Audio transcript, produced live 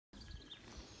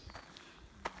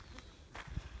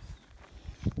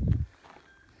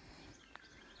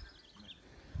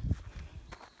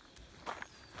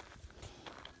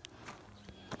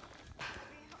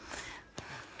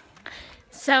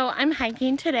So I'm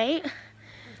hiking today.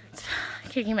 It's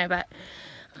kicking my butt.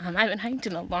 I haven't hiked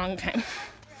in a long time.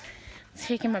 It's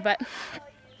kicking my butt.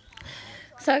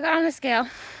 So I got on the scale,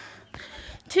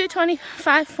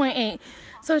 225.8.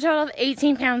 So a total of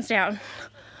 18 pounds down.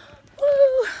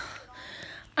 Woo!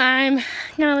 I'm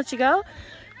gonna let you go,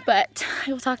 but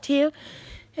I will talk to you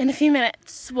in a few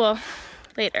minutes. Well,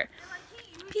 later.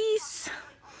 Peace.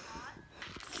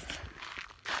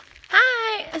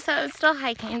 Hi! So I'm still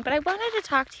hiking, but I wanted to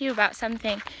talk to you about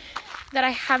something that I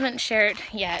haven't shared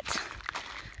yet.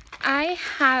 I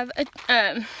have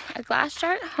a glass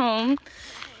jar at home,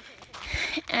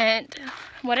 and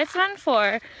what it's meant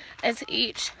for is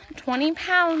each 20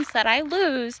 pounds that I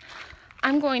lose,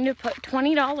 I'm going to put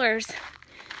 $20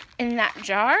 in that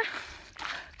jar.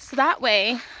 So that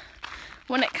way,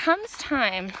 when it comes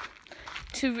time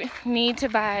to need to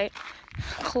buy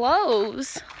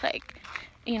clothes, like,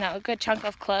 you know, a good chunk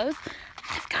of clothes,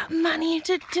 I've got money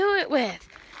to do it with.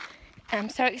 I'm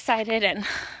so excited, and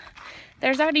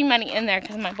there's already money in there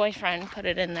because my boyfriend put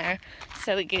it in there.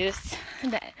 Silly goose.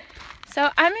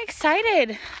 So I'm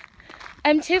excited.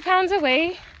 I'm 2 pounds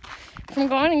away from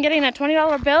going and getting a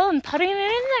 $20 bill and putting it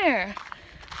in there.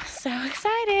 So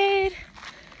excited.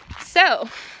 So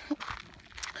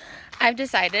I've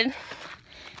decided,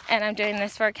 and I'm doing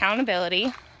this for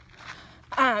accountability.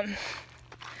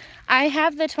 I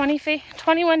have the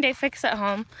 21-day fix at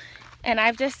home, and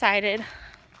I've decided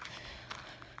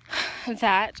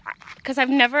that, because I've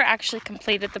never actually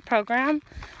completed the program,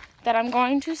 that I'm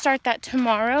going to start that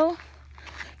tomorrow,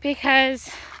 because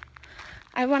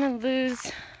I want to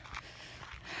lose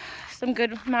some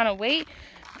good amount of weight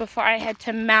before I head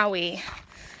to Maui,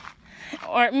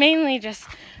 or mainly just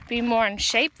be more in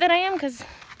shape than I am, because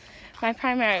my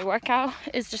primary workout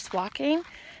is just walking,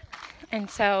 and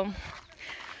so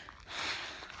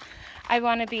I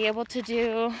want to be able to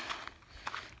do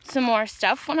some more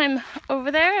stuff when I'm over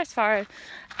there, as far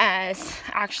as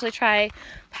actually try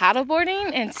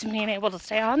paddleboarding and being able to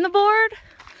stay on the board,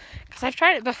 because I've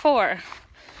tried it before,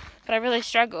 but I really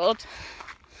struggled,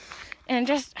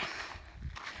 and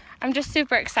I'm just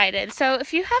super excited. So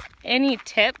if you have any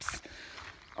tips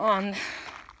on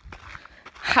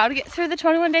how to get through the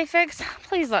 21-day fix,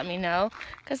 please let me know,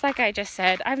 because like I just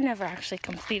said, I've never actually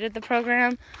completed the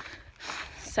program.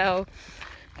 So,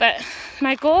 but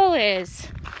my goal is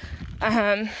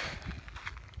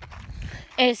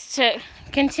to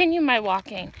continue my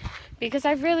walking, because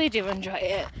I really do enjoy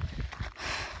it.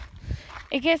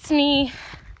 It gets me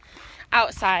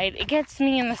outside. It gets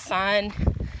me in the sun.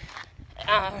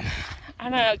 I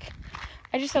don't know.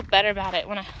 I just feel better about it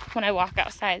when I walk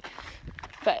outside.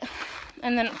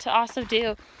 And then to also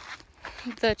do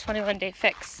the 21-day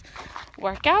fix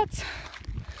workouts.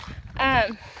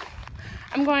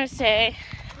 I'm going to stay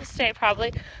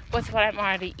probably with what I'm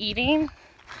already eating,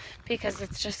 because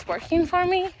it's just working for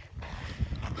me.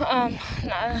 Not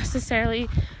necessarily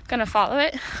gonna follow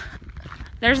it.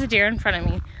 There's a deer in front of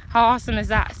me. How awesome is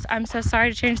that? I'm so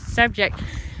sorry to change the subject.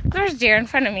 There's a deer in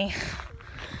front of me.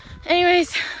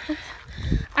 Anyways,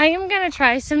 I am gonna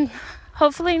try some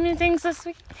hopefully new things this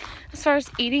week as far as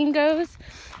eating goes,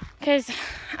 because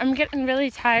I'm getting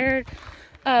really tired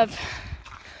of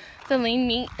the lean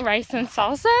meat, rice, and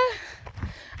salsa.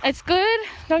 It's good,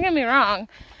 don't get me wrong,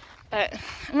 but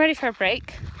I'm ready for a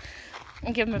break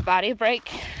and give my body a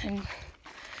break and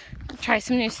try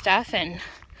some new stuff and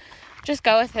just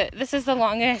go with it. This is the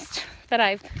longest that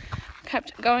I've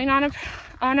kept going on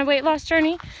a weight loss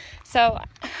journey, so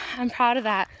I'm proud of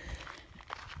that.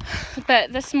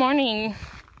 But this morning,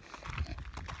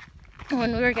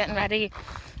 when we were getting ready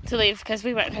to leave, because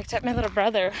we went and picked up my little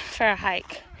brother for a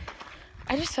hike,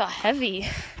 I just felt heavy.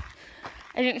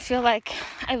 I didn't feel like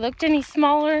I looked any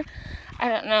smaller. I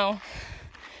don't know.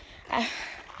 I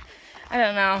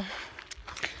don't know.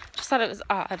 Just thought it was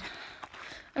odd.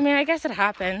 I mean, I guess it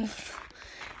happens.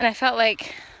 And I felt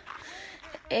like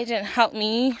it didn't help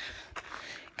me,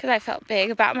 because I felt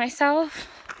big about myself.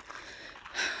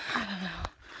 I don't know.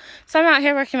 So I'm out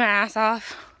here working my ass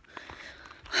off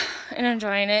and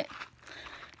enjoying it.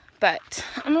 But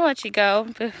I'm gonna let you go,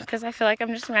 because I feel like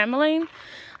I'm just rambling.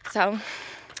 So,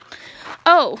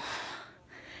 oh,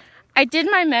 I did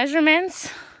my measurements,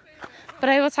 but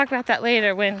I will talk about that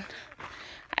later when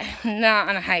I'm not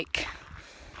on a hike.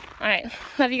 Alright,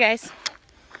 love you guys.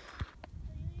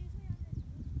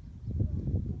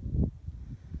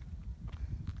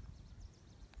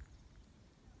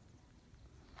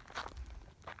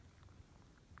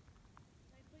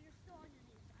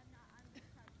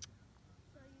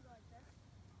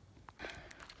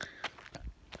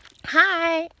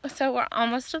 Hi. So we're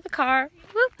almost to the car.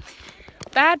 Woo.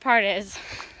 Bad part is,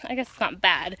 I guess it's not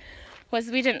bad,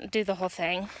 was we didn't do the whole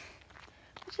thing,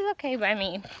 which is okay by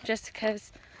me, just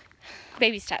because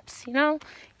baby steps, you know?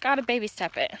 Gotta baby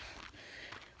step it.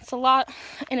 It's a lot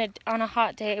on a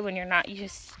hot day when you're not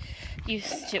used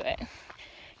to it.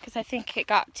 Because I think it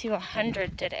got to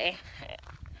 100 today.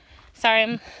 Sorry,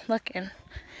 I'm looking.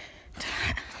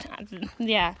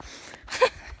 Yeah.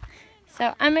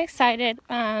 So I'm excited.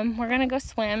 We're gonna go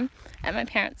swim at my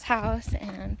parents' house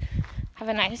and have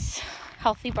a nice,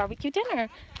 healthy barbecue dinner.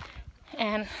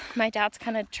 And my dad's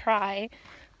gonna try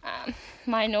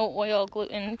my no oil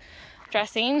gluten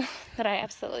dressing that I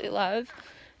absolutely love.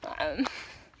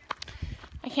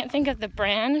 I can't think of the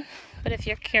brand, but if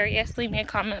you're curious, leave me a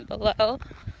comment below.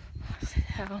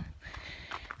 So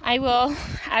I will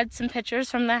add some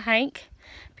pictures from the hike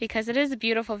because it is a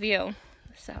beautiful view.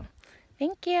 So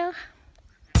thank you.